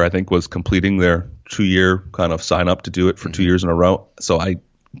this year, I think, was completing their 2-year kind of sign up to do it for 2 years in a row. So I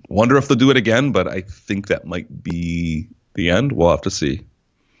wonder if they'll do it again, but I think that might be the end. We'll have to see.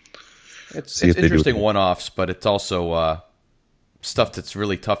 It's interesting one-offs, but it's also stuff that's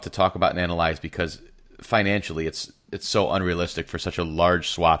really tough to talk about and analyze because financially it's so unrealistic for such a large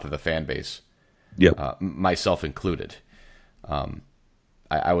swath of the fan base, myself included.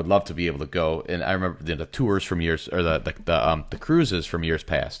 I would love to be able to go, and I remember the tours from years, or the cruises from years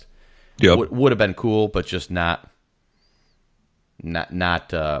past. Would have been cool, but just not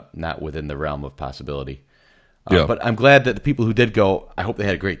within the realm of possibility. But I'm glad that the people who did go, I hope they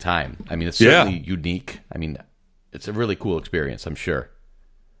had a great time. It's certainly unique. It's a really cool experience, I'm sure.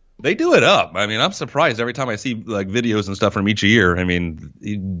 They do it up. I'm surprised every time I see like videos and stuff from each year.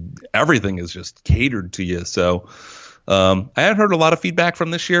 Everything is just catered to you. So I hadn't heard a lot of feedback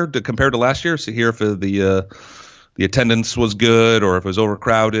from this year compared to last year. So here, if the attendance was good or if it was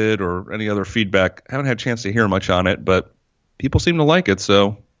overcrowded or any other feedback, I haven't had a chance to hear much on it, but people seem to like it. So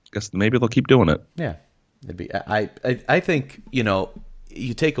I guess maybe they'll keep doing it. Yeah. I think,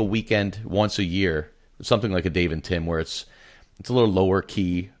 you take a weekend once a year, something like a Dave and Tim, where it's a little lower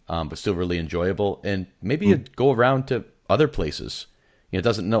key, but still really enjoyable, and maybe you go around to other places. It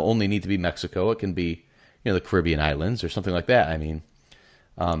doesn't only need to be Mexico; it can be, the Caribbean islands or something like that.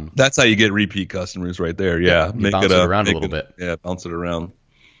 That's how you get repeat customers right there. Yeah, bounce it around a little bit. Yeah, bounce it around.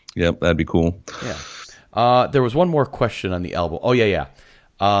 Yep, that'd be cool. Yeah. There was one more question on the album. Oh, yeah.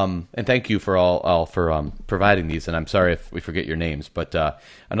 And thank you for all for providing these, and I'm sorry if we forget your names, but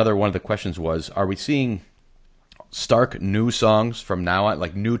another one of the questions was, are we seeing stark new songs from now on,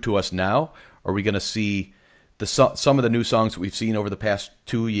 like new to us now? Or are we going to see some of the new songs that we've seen over the past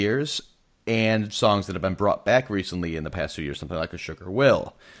 2 years and songs that have been brought back recently in the past 2 years, something like a Sugar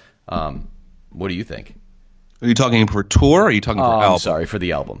Will? What do you think? Are you talking for tour or are you talking for album? I'm sorry, for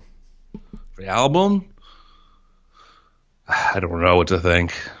the album. For the album? I don't know what to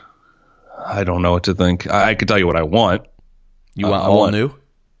think. I could tell you what I want. You want all new?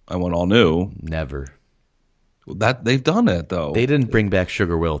 I want all new. Never. That they've done it though. They didn't bring back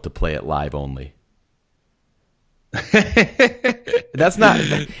Sugar Will to play it live only. That's not.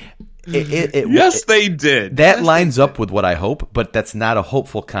 Yes, they did. That lines up with what I hope, but that's not a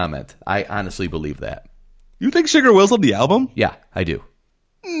hopeful comment. I honestly believe that. You think Sugar Will's on the album? Yeah, I do.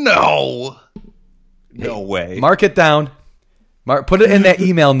 No way. Mark it down. Put it in that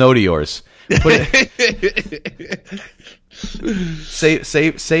email note of yours. Put it.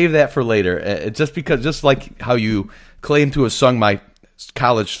 Save that for later. Just like how you claim to have sung my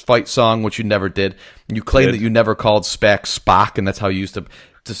college fight song, which you never did. You claim that you never called Spack Spock, and that's how you used to.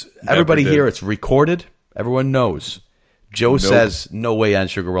 Everybody here, it's recorded. Everyone knows. Joe says no way on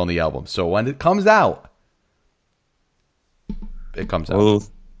Sugar Will on the album. So when it comes out, it comes out. Well,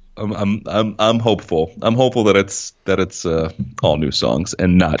 I'm hopeful. I'm hopeful that it's all new songs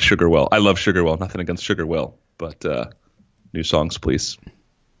and not Sugar Will. I love Sugar Will. Nothing against Sugar Will, but new songs, please.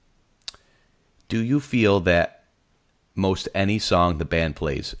 Do you feel that most any song the band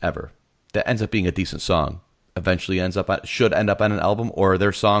plays ever that ends up being a decent song eventually should end up on an album, or are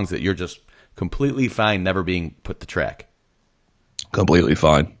there songs that you're just completely fine never being put to track? Completely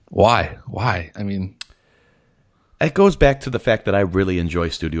fine. Why? I mean, it goes back to the fact that I really enjoy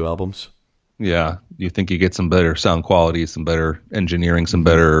studio albums. Yeah, you think you get some better sound quality, some better engineering, some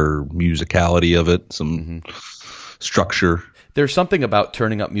better musicality of it, some structure. There's something about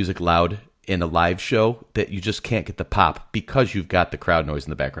turning up music loud in a live show that you just can't get the pop because you've got the crowd noise in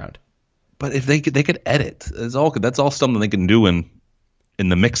the background. But if they could edit. That's all something they can do in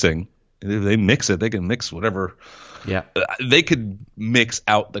the mixing. If they mix it, they can mix whatever. Yeah, they could mix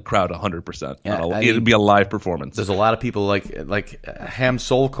out the crowd 100%. Yeah, it'd be a live performance. There's a lot of people like Ham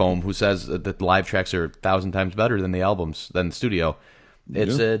Soulcomb who says that the live tracks are 1,000 times better than the albums, than the studio.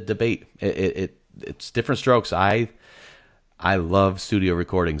 It's a debate. It's different strokes. I love studio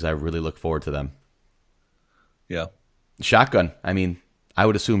recordings. I really look forward to them. Yeah, Shotgun. I mean, I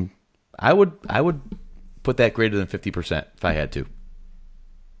would assume I would put that greater than 50% if I had to.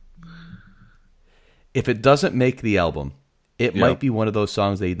 If it doesn't make the album, it might be one of those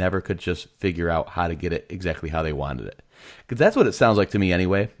songs they never could just figure out how to get it exactly how they wanted it. Because that's what it sounds like to me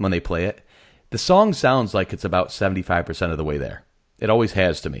anyway when they play it. The song sounds like it's about 75% of the way there. It always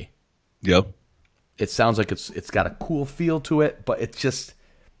has to me. Yep. It sounds like it's got a cool feel to it, but it's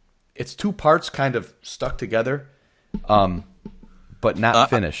two parts kind of stuck together, but not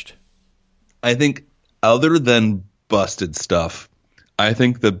finished. I think other than Busted Stuff, I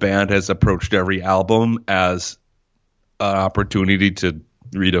think the band has approached every album as an opportunity to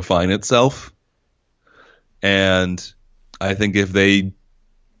redefine itself. And I think if they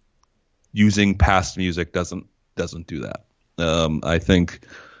using past music doesn't do that. I think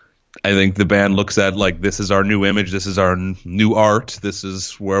the band looks at like, this is our new image, this is our new art, this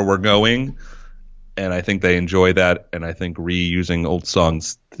is where we're going. And I think they enjoy that. And I think reusing old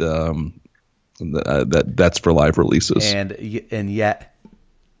songs, that's for live releases. And yet,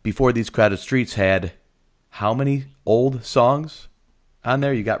 before these crowded streets had how many old songs on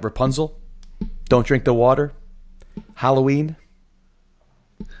there? You got Rapunzel, Don't Drink the Water, Halloween.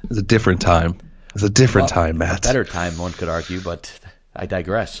 It's a different time. It's a different time, Matt. A better time, one could argue, but I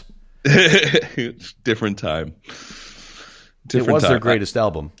digress. Different time. It was their greatest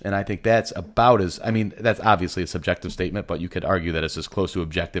album, and I think that's about as... I mean, that's obviously a subjective statement, but you could argue that it's as close to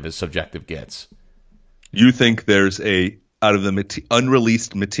objective as subjective gets. You think there's out of the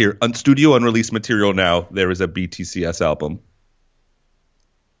unreleased material, studio unreleased material now, there is a BTCS album?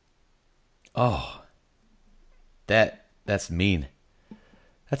 Oh, that's mean.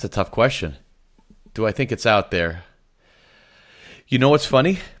 That's a tough question. Do I think it's out there? You know what's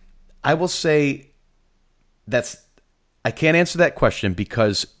funny? I will say I can't answer that question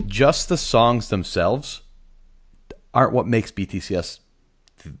because just the songs themselves aren't what makes BTCS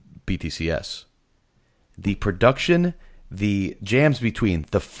BTCS. The production, the jams between,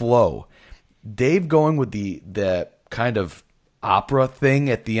 the flow. Dave going with the kind of opera thing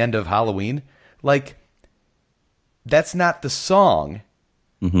at the end of Halloween, like, that's not the song.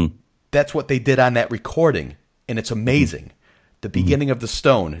 Mm-hmm. that's what they did on that recording, and it's amazing. The beginning of The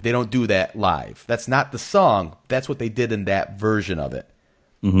Stone, they don't do that live. That's not the song. That's what they did in that version of it.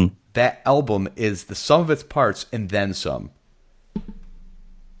 That album is the sum of its parts and then some.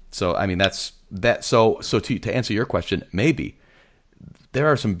 So, I mean, that's that. So to answer your question, maybe there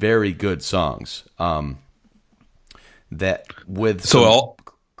are some very good songs that with some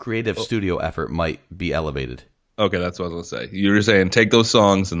creative studio effort might be elevated. Okay, that's what I was going to say. You were saying take those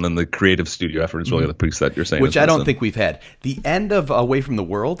songs and then the creative studio effort is really the piece that you're saying. Which I don't think we've had. The end of Away from the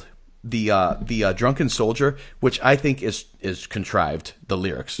World, the Drunken Soldier, which I think is contrived. The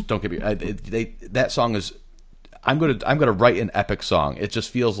lyrics, don't get me. That song is. I'm gonna write an epic song. It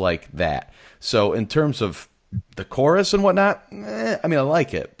just feels like that. So in terms of the chorus and whatnot, I mean I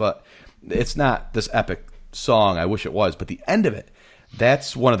like it, but it's not this epic song. I wish it was, but the end of it,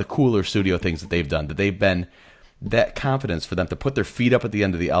 that's one of the cooler studio things that they've done. That they've been. That confidence for them to put their feet up at the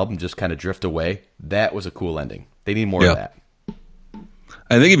end of the album, just kind of drift away, that was a cool ending. They need more of that.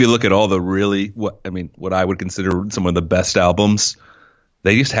 I think if you look at all the what I would consider some of the best albums,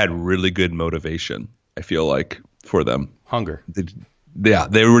 they just had really good motivation, I feel like, for them. Hunger.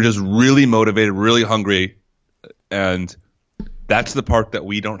 They were just really motivated, really hungry, and that's the part that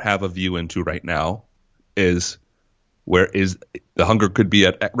we don't have a view into right now, is where is the hunger could be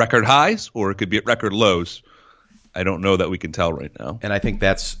at record highs or it could be at record lows. I don't know that we can tell right now. And I think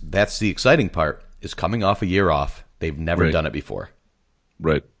that's the exciting part, is coming off a year off. They've never done it before.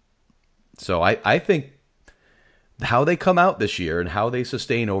 Right. So I think how they come out this year and how they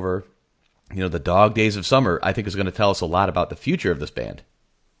sustain over, the dog days of summer, I think is going to tell us a lot about the future of this band.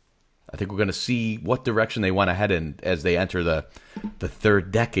 I think we're going to see what direction they want to head in as they enter the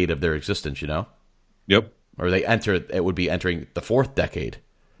third decade of their existence, Yep. Or it would be entering the fourth decade.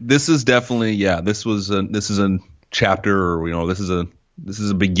 This is definitely, this is a chapter, or this is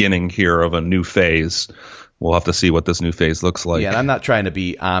a beginning here of a new phase. We'll have to see what this new phase looks like. Yeah, and I'm not trying to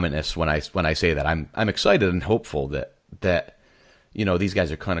be ominous when I say that. I'm excited and hopeful that these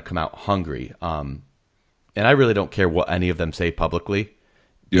guys are going to come out hungry. And I really don't care what any of them say publicly,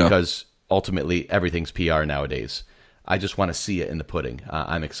 because ultimately everything's PR nowadays. I just want to see it in the pudding.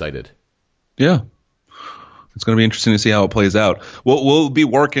 I'm excited. Yeah. It's going to be interesting to see how it plays out. We'll be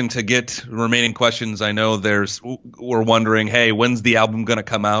working to get remaining questions. I know we're wondering, hey, when's the album going to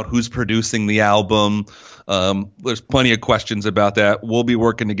come out? Who's producing the album? There's plenty of questions about that. We'll be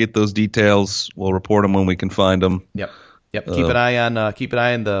working to get those details. We'll report them when we can find them. Yep. Keep an eye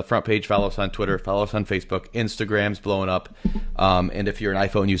on the front page. Follow us on Twitter. Follow us on Facebook. Instagram's blowing up. And if you're an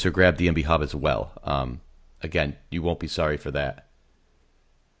iPhone user, grab DMB Hub as well. Again, you won't be sorry for that.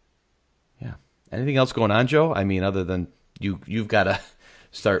 Anything else going on, Joe? I mean, other than you've got to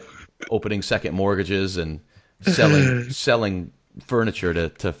start opening second mortgages and selling furniture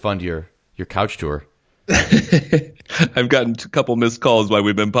to fund your couch tour. I've gotten a couple missed calls while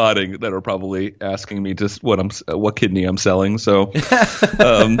we've been potting that are probably asking me just what kidney I'm selling. So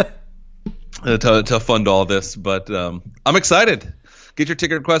to fund all this, but I'm excited. Get your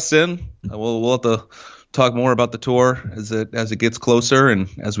ticket requests in. We'll have to talk more about the tour as it gets closer and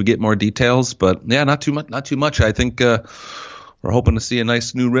as we get more details. But yeah, not too much. I think we're hoping to see a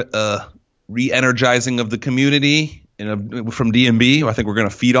nice new re-energizing of the community from DMB. I think we're going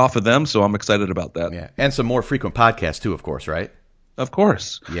to feed off of them, so I'm excited about that. Yeah, and some more frequent podcasts too, of course, right? Of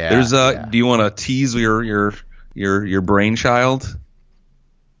course. Yeah. There's Do you want to tease your brainchild?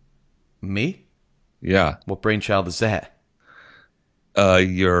 Me? Yeah. What brainchild is that?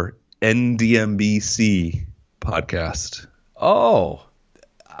 Your NDMBC podcast. Oh,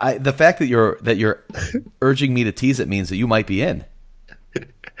 the fact that you're urging me to tease it means that you might be in.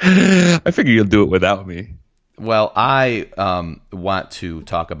 I figure you'll do it without me. Well, I want to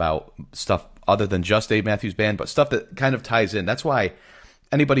talk about stuff other than just Dave Matthews Band, but stuff that kind of ties in. That's why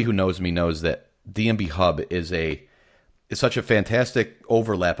anybody who knows me knows that DMB Hub is such a fantastic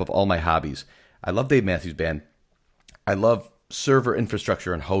overlap of all my hobbies. I love Dave Matthews Band. I love server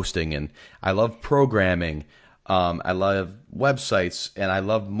infrastructure and hosting, and I love programming. I love websites, and I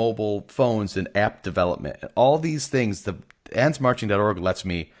love mobile phones and app development. And all these things, the antsmarching.org lets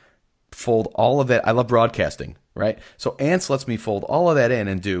me fold all of that. I love broadcasting, right? So Ants lets me fold all of that in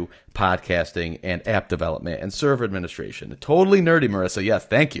and do podcasting and app development and server administration. Totally nerdy, Marissa. Yes,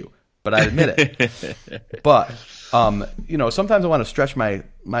 thank you. But I admit it. But sometimes I want to stretch my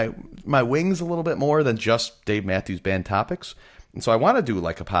wings a little bit more than just Dave Matthews Band topics. And so I want to do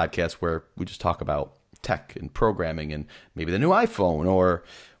like a podcast where we just talk about tech and programming and maybe the new iPhone or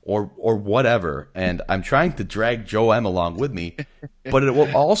whatever. And I'm trying to drag Joe M along with me, but it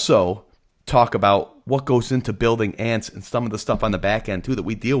will also talk about what goes into building Ants and some of the stuff on the back end too that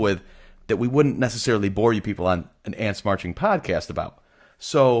we deal with that we wouldn't necessarily bore you people on an Ants Marching podcast about.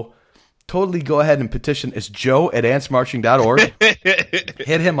 So totally go ahead and petition. It's joe@antsmarching.org.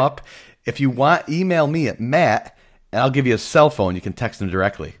 Hit him up. If you want, email me at Matt, and I'll give you a cell phone. You can text him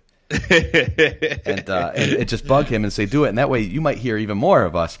directly. and just bug him and say, do it. And that way you might hear even more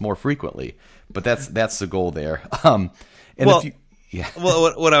of us more frequently. But that's the goal there. What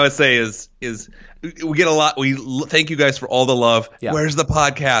I would say is we get a lot. Thank you guys for all the love. Yeah. Where's the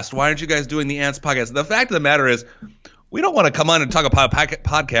podcast? Why aren't you guys doing the Ants podcast? The fact of the matter is, we don't want to come on and talk about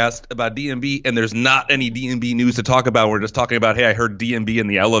podcast about DMB, and there's not any DMB news to talk about. We're just talking about, hey, I heard DMB in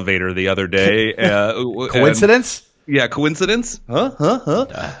the elevator the other day. Coincidence? Yeah, coincidence? So,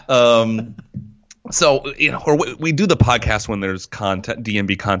 or we do the podcast when there's content,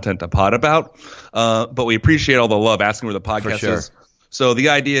 DMB content to pod about, but we appreciate all the love asking where the podcast is. So the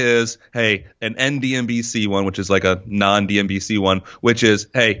idea is, hey, an NDMBC one, which is like a non-DMBC one, which is,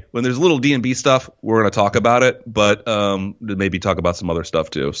 hey, when there's little DMB stuff, we're going to talk about it, but maybe talk about some other stuff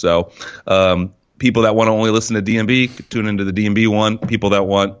too. So people that want to only listen to DMB, tune into the DMB one. People that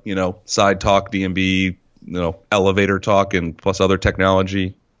want, side talk, DMB, elevator talk, and plus other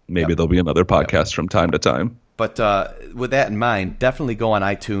technology, maybe there'll be another podcast from time to time. But with that in mind, definitely go on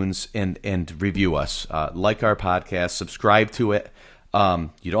iTunes and review us. Like our podcast, subscribe to it.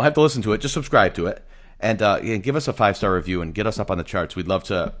 You don't have to listen to it, just subscribe to it. And give us a 5-star review and get us up on the charts. We'd love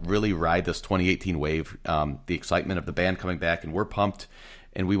to really ride this 2018 wave, the excitement of the band coming back, and we're pumped,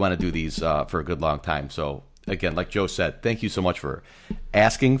 and we want to do these for a good long time. So, again, like Joe said, thank you so much for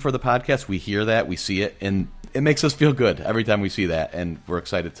asking for the podcast. We hear that, we see it, and it makes us feel good every time we see that, and we're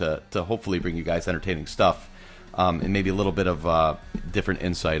excited to hopefully bring you guys entertaining stuff and maybe a little bit of different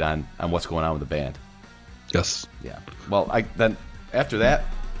insight on what's going on with the band. Yes. Yeah. Well, then after that,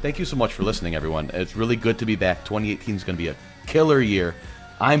 thank you so much for listening, everyone. It's really good to be back. 2018 is going to be a killer year.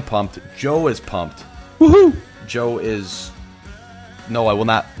 I'm pumped. Joe is pumped. Woohoo! Joe is... No, I will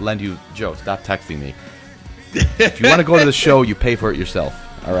not lend you... Joe, stop texting me. If you want to go to the show, you pay for it yourself.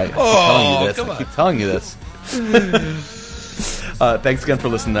 All right? I keep telling you this. Thanks again for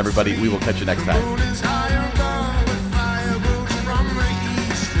listening, everybody. We will catch you next time.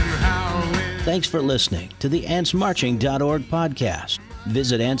 Thanks for listening to the AntsMarching.org podcast.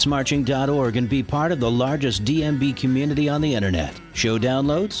 Visit AntsMarching.org and be part of the largest DMB community on the internet. Show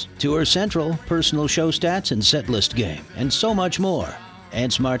downloads, Tour Central, personal show stats and setlist game, and so much more.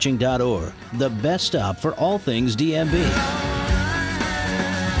 AntsMarching.org, the best stop for all things DMB.